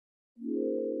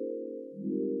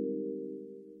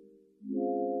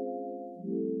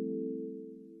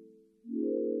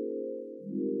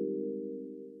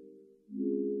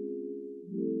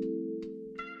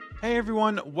Hey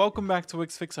everyone, welcome back to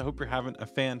Wix Fix. I hope you're having a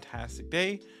fantastic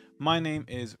day. My name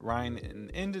is Ryan, and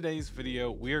in today's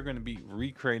video, we are going to be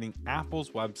recreating Apple's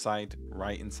website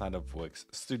right inside of Wix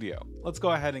Studio. Let's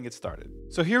go ahead and get started.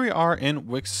 So here we are in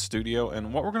Wix Studio,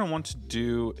 and what we're going to want to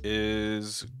do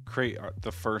is create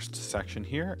the first section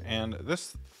here, and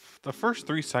the first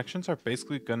three sections are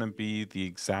basically going to be the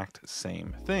exact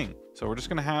same thing. So we're just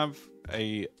going to have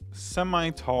a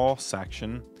semi-tall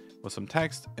section with some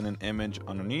text and an image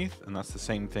underneath, and that's the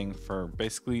same thing for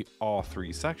basically all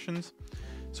three sections.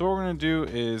 So what we're going to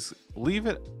do is leave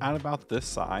it at about this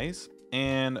size,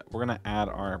 and we're going to add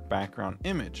our background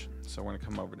image. So we're going to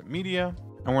come over to media,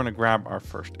 and we're going to grab our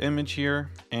first image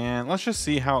here, and let's just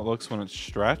see how it looks when it's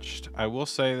stretched. I will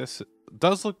say this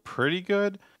does look pretty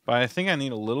good, but I think I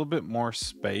need a little bit more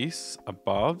space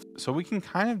above. So we can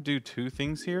kind of do two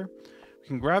things here. We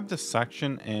can grab this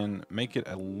section and make it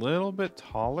a little bit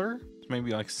taller, maybe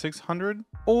like 600.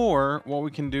 Or what we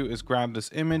can do is grab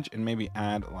this image and maybe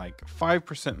add like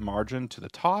 5% margin to the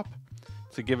top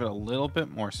to give it a little bit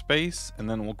more space. And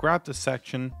then we'll grab this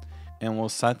section and we'll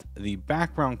set the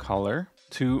background color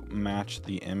to match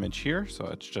the image here. So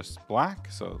it's just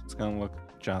black. So it's going to look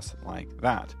just like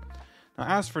that. Now,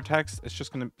 as for text, it's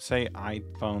just going to say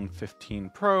iPhone 15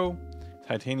 Pro.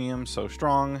 Titanium, so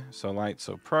strong, so light,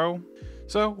 so pro.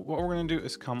 So what we're going to do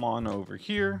is come on over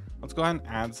here. Let's go ahead and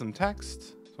add some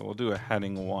text. So we'll do a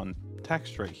heading 1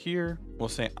 text right here. We'll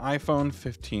say iPhone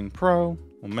 15 Pro.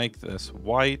 We'll make this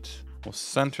white. We'll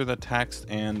center the text,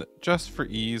 and just for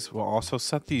ease, we'll also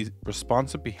set the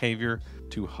responsive behavior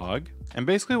to hug. And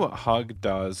basically what hug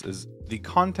does is the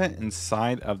content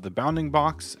inside of the bounding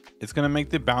box, it's going to make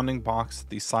the bounding box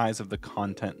the size of the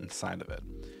content inside of it.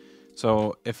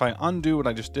 So if I undo what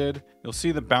I just did, you'll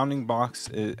see the bounding box,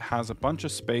 it has a bunch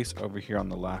of space over here on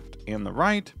the left and the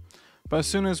right. But as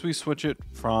soon as we switch it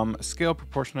from scale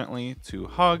proportionately to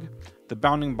hug, the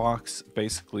bounding box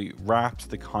basically wraps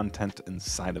the content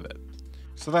inside of it.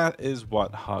 So that is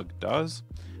what hug does.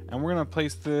 And we're going to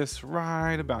place this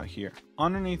right about here.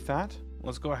 Underneath that,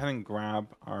 let's go ahead and grab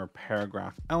our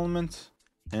paragraph element.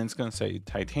 And it's going to say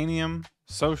titanium,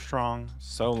 so strong,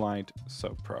 so light,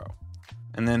 so pro.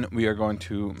 And then we are going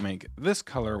to make this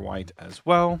color white as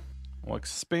well. We'll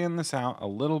expand this out a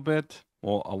little bit.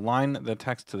 We'll align the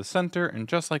text to the center, and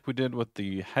just like we did with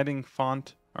the heading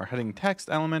font or heading text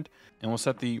element, and we'll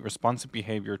set the responsive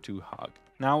behavior to hug.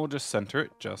 Now we'll just center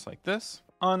it just like this.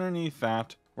 Underneath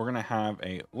that, we're going to have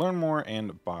a learn more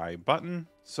and buy button.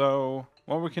 So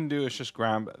what we can do is just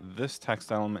grab this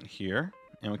text element here,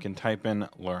 and we can type in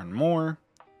learn more.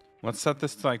 Let's set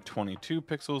this to like 22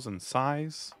 pixels in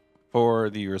size. For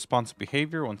the responsive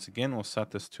behavior, once again, we'll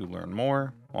set this to learn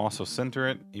more. We'll also center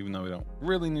it, even though we don't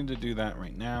really need to do that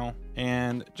right now.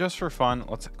 And just for fun,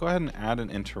 let's go ahead and add an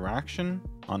interaction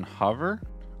on hover.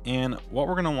 And what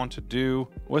we're gonna want to do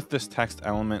with this text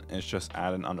element is just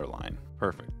add an underline.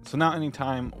 Perfect. So now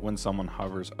anytime when someone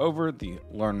hovers over the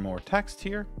learn more text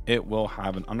here, it will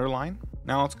have an underline.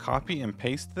 Now let's copy and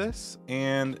paste this.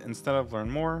 And instead of learn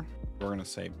more, we're going to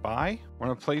say buy. We're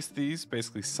going to place these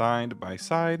basically side by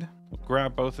side. We'll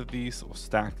grab both of these, we'll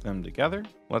stack them together.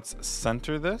 Let's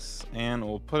center this, and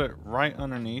we'll put it right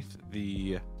underneath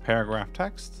the paragraph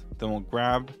text. Then we'll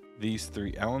grab these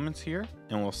three elements here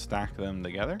and we'll stack them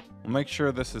together. We'll make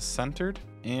sure this is centered,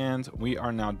 and we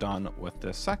are now done with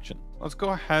this section. Let's go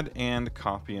ahead and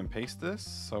copy and paste this.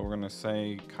 So we're going to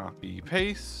say copy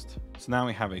paste. So now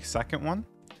we have a second one.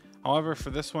 However, for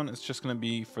this one, it's just going to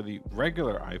be for the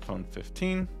regular iPhone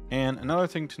 15. And another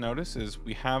thing to notice is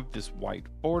we have this white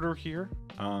border here.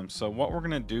 So what we're going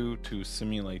to do to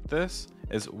simulate this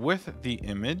is with the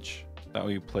image that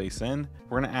we place in,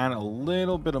 we're going to add a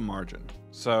little bit of margin.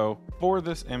 So for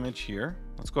this image here,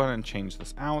 let's go ahead and change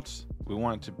this out. We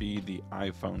want it to be the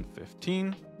iPhone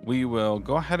 15. We will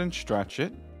go ahead and stretch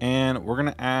it, and we're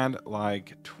going to add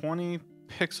like 20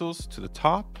 pixels to the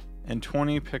top and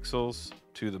 20 pixels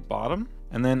to the bottom.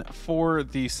 And then for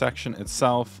the section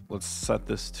itself, let's set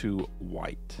this to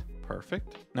white.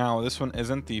 Perfect. Now this one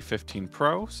isn't the 15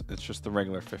 Pro, it's just the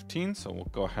regular 15. So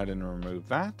we'll go ahead and remove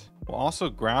that. We'll also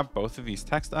grab both of these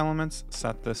text elements,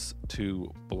 set this to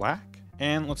black,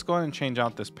 and let's go ahead and change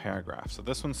out this paragraph. So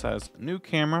this one says new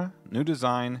camera, new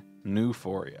design, new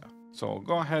for ya. So we'll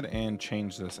go ahead and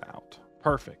change this out.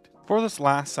 Perfect. For this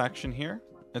last section here,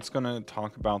 it's going to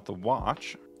talk about the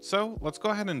watch. So let's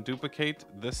go ahead and duplicate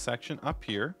this section up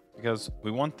here because we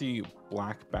want the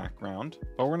black background,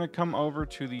 but we're going to come over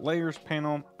to the layers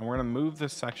panel and we're going to move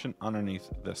this section underneath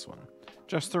this one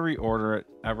just to reorder it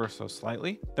ever so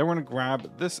slightly. Then we're going to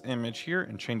grab this image here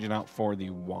and change it out for the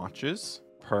watches.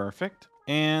 Perfect.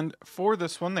 And for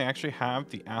this one, they actually have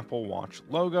the Apple Watch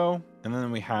logo, and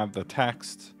then we have the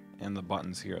text and the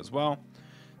buttons here as well.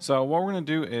 So what we're gonna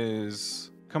do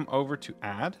is come over to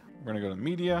add. We're gonna go to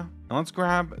media, and let's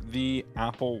grab the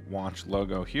Apple Watch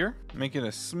logo here, make it a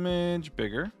smidge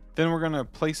bigger. Then we're gonna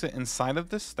place it inside of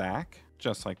this stack,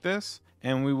 just like this,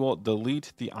 and we will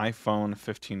delete the iPhone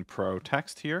 15 Pro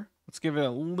text here. Let's give it a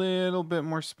little bit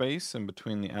more space in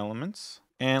between the elements,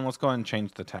 and let's go ahead and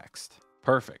change the text.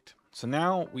 Perfect. So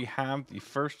now we have the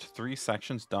first 3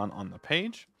 sections done on the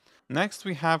page. Next,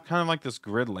 we have kind of like this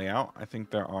grid layout. I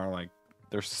think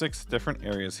there's 6 different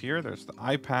areas here. There's the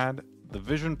iPad, the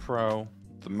Vision Pro,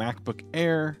 the MacBook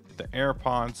Air, the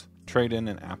AirPods, trade-in,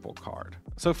 and Apple Card.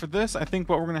 So for this, I think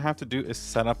what we're gonna have to do is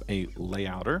set up a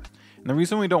layouter. And the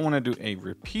reason we don't wanna do a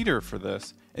repeater for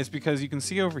this is because you can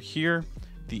see over here,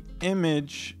 the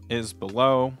image is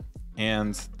below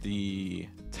and the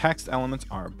text elements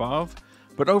are above.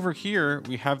 But over here,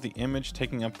 we have the image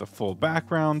taking up the full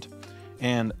background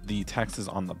and the text is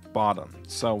on the bottom.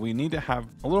 So we need to have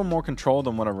a little more control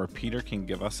than what a repeater can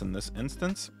give us in this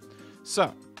instance.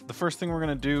 So the first thing we're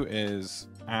gonna do is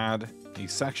add a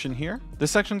section here.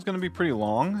 This section is gonna be pretty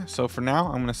long. So for now,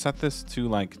 I'm gonna set this to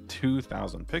like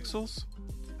 2000 pixels.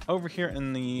 Over here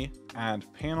in the add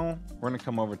panel, we're gonna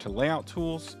come over to layout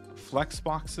tools, flex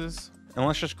boxes, and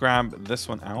let's just grab this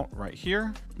one out right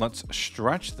here. Let's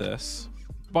stretch this.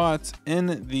 But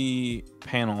in the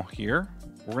panel here,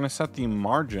 we're gonna set the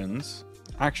margins.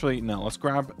 Actually, no, let's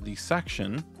grab the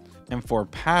section. And for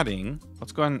padding,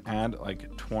 let's go ahead and add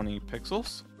like 20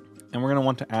 pixels. And we're gonna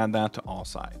want to add that to all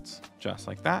sides, just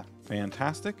like that.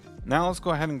 Fantastic. Now let's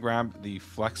go ahead and grab the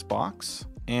flex box.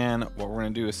 And what we're gonna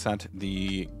do is set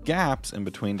the gaps in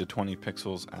between to 20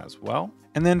 pixels as well.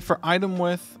 And then for item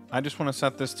width, I just wanna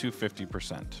set this to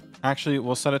 50%. Actually,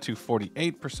 we'll set it to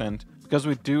 48%, because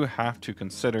we do have to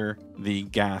consider the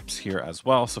gaps here as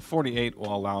well. So 48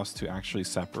 will allow us to actually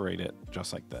separate it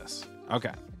just like this.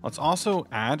 Okay, let's also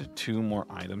add 2 more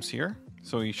items here.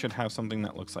 So we should have something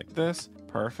that looks like this.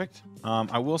 Perfect.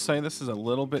 I will say this is a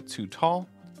little bit too tall.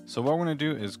 So what we're gonna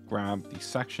do is grab the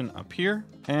section up here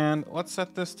and let's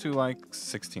set this to like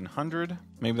 1600.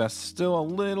 Maybe that's still a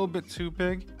little bit too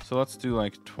big. So let's do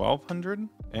like 1200.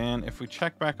 And if we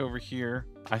check back over here,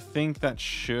 I think that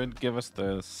should give us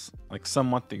this like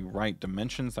somewhat the right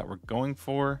dimensions that we're going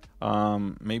for.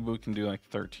 Maybe we can do like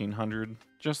 1300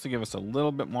 just to give us a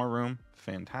little bit more room.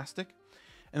 Fantastic.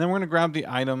 And then we're gonna grab the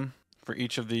item for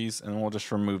each of these and we'll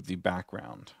just remove the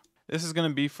background. This is gonna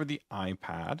be for the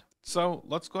iPad. So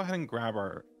let's go ahead and grab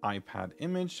our iPad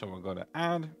image. So we'll go to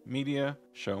add, media,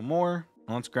 show more.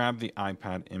 And let's grab the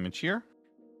iPad image here.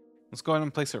 Let's go ahead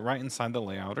and place it right inside the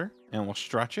layouter and we'll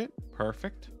stretch it.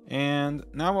 Perfect. And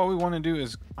now what we want to do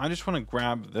is I just want to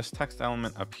grab this text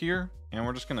element up here and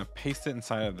we're just going to paste it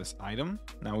inside of this item.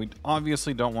 Now we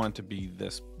obviously don't want it to be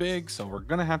this big, so we're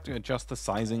going to have to adjust the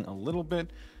sizing a little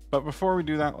bit. But before we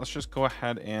do that, let's just go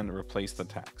ahead and replace the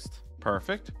text.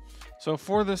 Perfect. So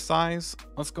for this size,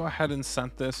 let's go ahead and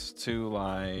set this to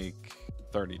like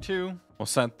 32. We'll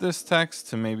set this text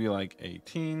to maybe like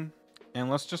 18. And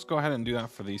let's just go ahead and do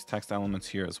that for these text elements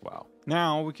here as well.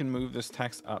 Now we can move this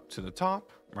text up to the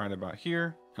top right about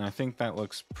here. And I think that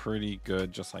looks pretty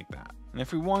good just like that. And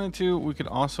if we wanted to, we could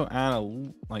also add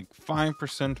a like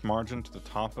 5% margin to the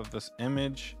top of this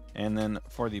image. And then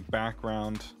for the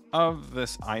background of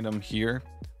this item here,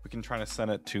 we can try to set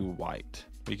it to white.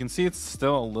 But you can see it's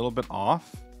still a little bit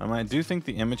off. I do think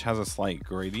the image has a slight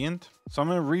gradient. So I'm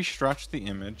gonna re-stretch the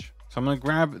image. So I'm gonna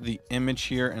grab the image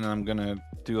here and I'm gonna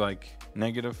do like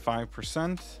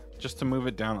 -5% just to move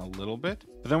it down a little bit.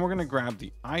 But then we're gonna grab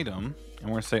the item and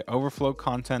we're gonna say overflow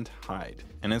content hide.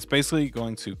 And it's basically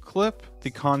going to clip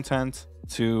the content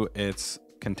to its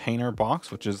container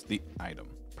box, which is the item.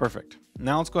 Perfect.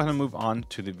 Now let's go ahead and move on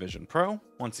to the Vision Pro.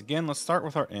 Once again, let's start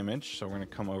with our image. So we're gonna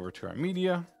come over to our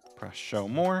media, press show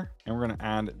more, and we're gonna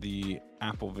add the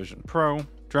Apple Vision Pro,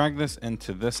 drag this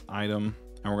into this item,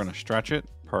 and we're gonna stretch it.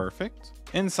 Perfect.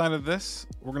 Inside of this,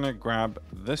 we're gonna grab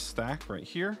this stack right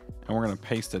here, and we're gonna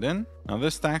paste it in. Now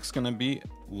this stack's gonna be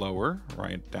lower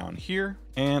right down here.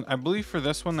 And I believe for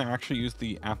this one, they actually use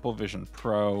the Apple Vision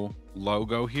Pro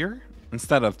logo here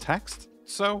instead of text.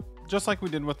 So just like we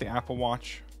did with the Apple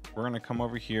Watch, we're gonna come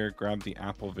over here, grab the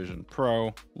Apple Vision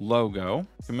Pro logo,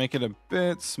 and make it a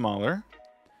bit smaller.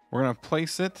 We're gonna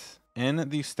place it in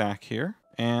the stack here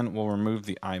and we'll remove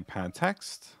the iPad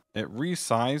text. It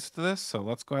resized this, so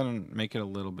let's go ahead and make it a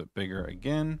little bit bigger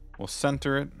again. We'll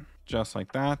center it just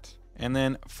like that. And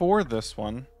then for this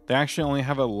one, they actually only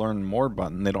have a learn more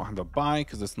button. They don't have a buy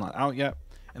because it's not out yet.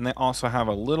 And they also have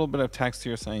a little bit of text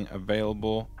here saying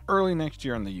available early next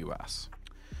year in the US.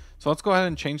 So let's go ahead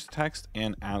and change the text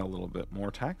and add a little bit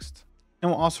more text.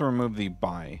 And we'll also remove the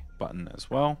buy button as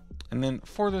well. And then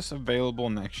for this available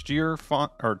next year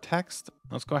font or text,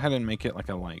 let's go ahead and make it like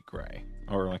a light gray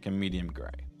or like a medium gray.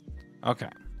 Okay,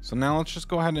 so now let's just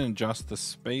go ahead and adjust the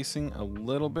spacing a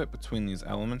little bit between these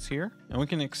elements here. And we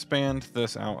can expand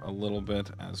this out a little bit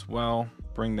as well.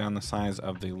 Bring down the size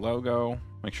of the logo,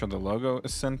 make sure the logo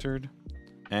is centered.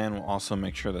 And we'll also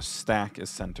make sure the stack is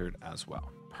centered as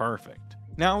well. Perfect.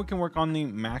 Now we can work on the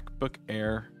MacBook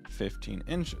Air 15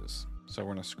 inches. So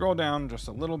we're gonna scroll down just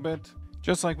a little bit,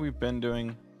 just like we've been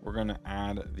doing. We're gonna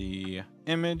add the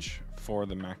image for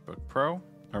the MacBook Pro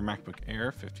or MacBook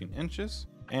Air 15 inches.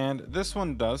 And this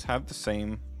one does have the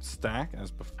same stack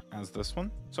as this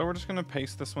one. So we're just gonna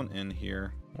paste this one in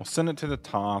here. We'll send it to the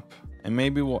top and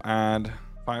maybe we'll add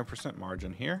 5%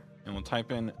 margin here and we'll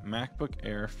type in MacBook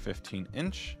Air 15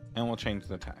 inch and we'll change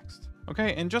the text.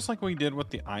 Okay, and just like we did with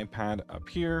the iPad up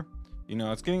here, you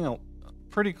know, it's getting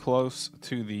pretty close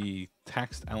to the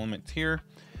text element here.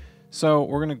 So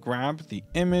we're gonna grab the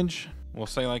image, we'll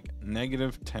say like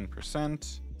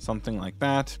 -10%, something like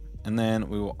that. And then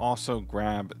we will also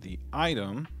grab the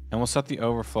item and we'll set the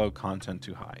overflow content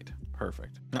to hide.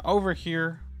 Perfect. Now over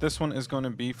here, this one is going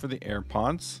to be for the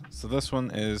AirPods. So this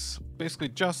one is basically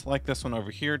just like this one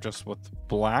over here, just with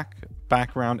black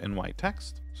background and white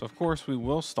text. So of course we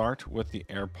will start with the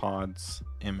AirPods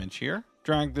image here.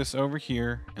 Drag this over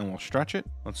here and we'll stretch it.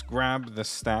 Let's grab this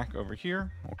stack over here.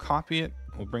 We'll copy it.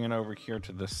 We'll bring it over here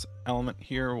to this element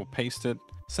here. We'll paste it,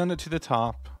 send it to the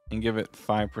top and give it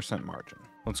 5% margin.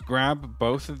 Let's grab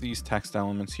both of these text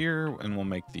elements here and we'll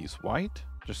make these white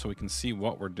just so we can see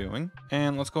what we're doing.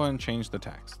 And let's go ahead and change the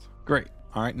text. Great.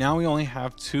 All right, now we only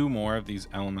have 2 more of these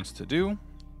elements to do.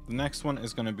 The next one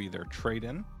is going to be their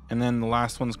trade-in. And then the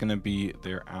last one's going to be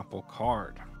their Apple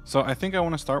Card. So I think I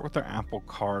want to start with their Apple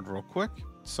Card real quick.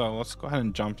 So let's go ahead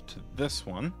and jump to this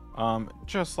one.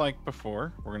 Just like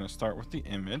before, we're going to start with the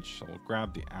image. So we'll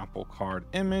grab the Apple Card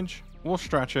image. We'll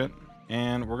stretch it.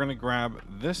 And we're going to grab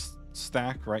this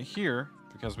stack right here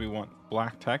because we want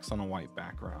black text on a white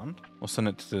background. We'll send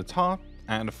it to the top,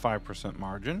 add a 5%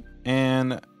 margin.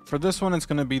 And for this one, it's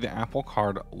going to be the Apple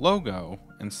Card logo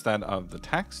instead of the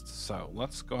text. So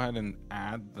let's go ahead and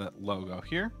add the logo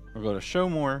here. We'll go to show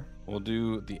more. We'll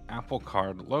do the Apple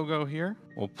Card logo here.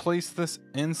 We'll place this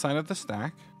inside of the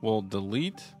stack. We'll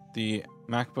delete the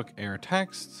MacBook Air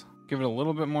text, give it a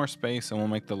little bit more space, and we'll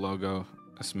make the logo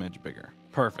a smidge bigger.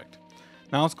 Perfect.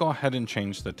 Now let's go ahead and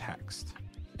change the text.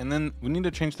 And then we need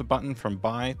to change the button from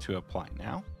buy to apply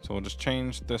now. So we'll just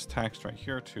change this text right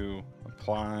here to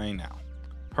apply now.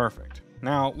 Perfect.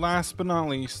 Now, last but not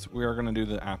least, we are going to do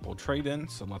the Apple trade-in.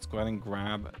 So let's go ahead and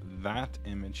grab that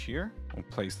image here. We'll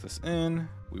place this in.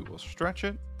 We will stretch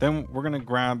it. Then we're going to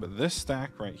grab this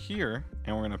stack right here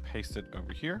and we're going to paste it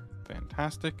over here.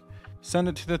 Fantastic. Send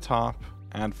it to the top,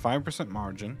 add 5%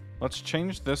 margin. Let's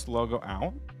change this logo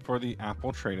out for the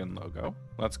Apple trade-in logo.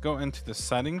 Let's go into the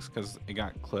settings because it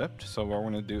got clipped. So what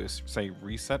we're going to do is say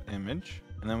reset image.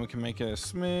 And then we can make it a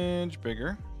smidge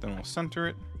bigger. Then we'll center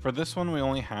it. For this one, we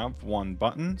only have 1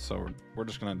 button. So we're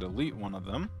just going to delete one of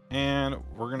them. And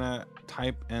we're going to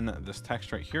type in this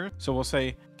text right here. So we'll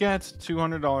say, get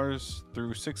 $200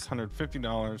 through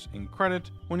 $650 in credit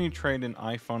when you trade an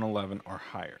iPhone 11 or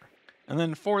higher. And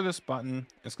then for this button,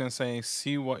 it's going to say,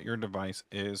 see what your device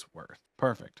is worth.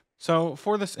 Perfect. So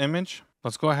for this image,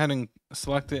 let's go ahead and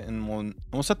select it and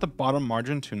we'll set the bottom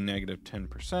margin to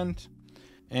 -10%.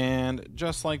 And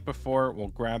just like before, we'll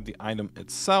grab the item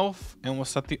itself and we'll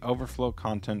set the overflow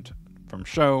content from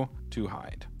show to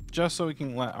hide, just so we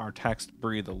can let our text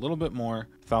breathe a little bit more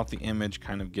without the image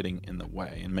kind of getting in the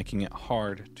way and making it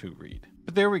hard to read.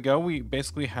 But there we go. We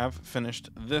basically have finished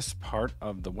this part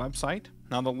of the website.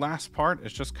 Now the last part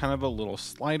is just kind of a little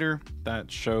slider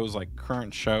that shows like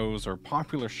current shows or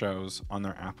popular shows on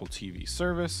their Apple TV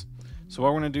service. So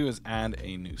what we're going to do is add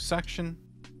a new section.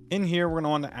 In here, we're going to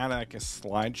want to add like a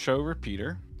slideshow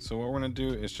repeater. So what we're going to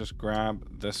do is just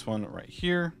grab this one right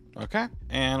here. Okay.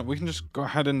 And we can just go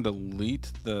ahead and delete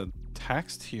the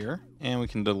text here and we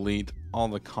can delete all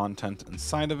the content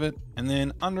inside of it. And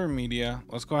then under media,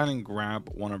 let's go ahead and grab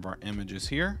one of our images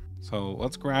here. So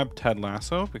let's grab Ted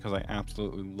Lasso because I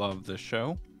absolutely love this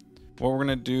show. What we're going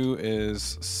to do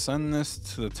is send this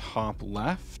to the top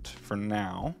left for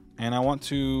now. And I want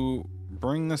to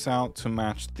bring this out to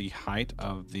match the height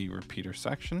of the repeater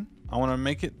section. I want to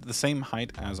make it the same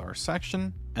height as our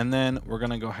section. And then we're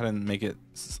going to go ahead and make it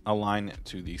align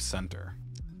to the center.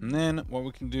 And then what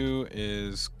we can do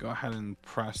is go ahead and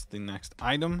press the next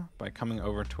item by coming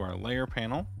over to our layer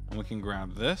panel, and we can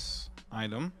grab this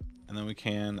item, and then we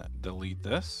can delete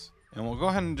this. And we'll go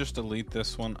ahead and just delete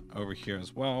this one over here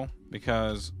as well,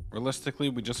 because realistically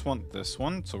we just want this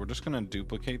one. So we're just going to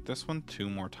duplicate this one 2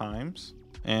 more times.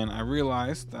 And I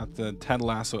realized that the Ted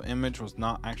Lasso image was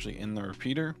not actually in the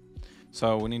repeater.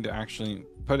 So we need to actually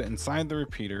put it inside the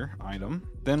repeater item.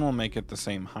 Then we'll make it the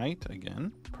same height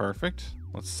again. Perfect.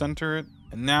 Let's center it.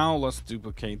 And now let's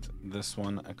duplicate this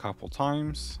one a couple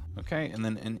times. Okay. And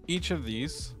then in each of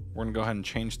these, we're gonna go ahead and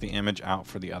change the image out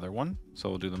for the other one. So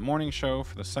we'll do the morning show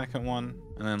for the second one.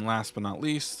 And then last but not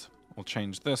least, we'll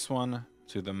change this one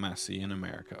to the Messy in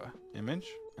America image.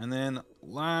 And then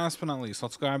last but not least,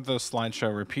 let's grab the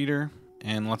slideshow repeater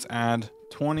and let's add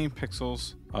 20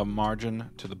 pixels of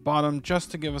margin to the bottom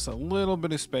just to give us a little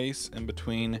bit of space in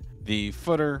between the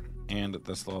footer and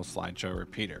this little slideshow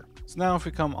repeater. So now if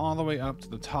we come all the way up to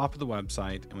the top of the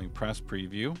website and we press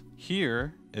preview,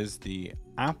 here is the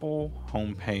Apple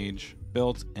homepage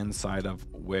built inside of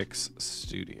Wix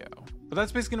Studio. But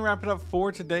that's basically gonna wrap it up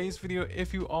for today's video.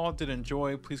 If you all did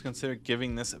enjoy, please consider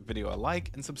giving this video a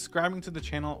like and subscribing to the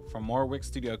channel for more Wix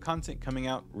Studio content coming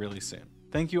out really soon.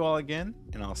 Thank you all again,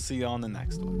 and I'll see you on the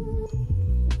next one.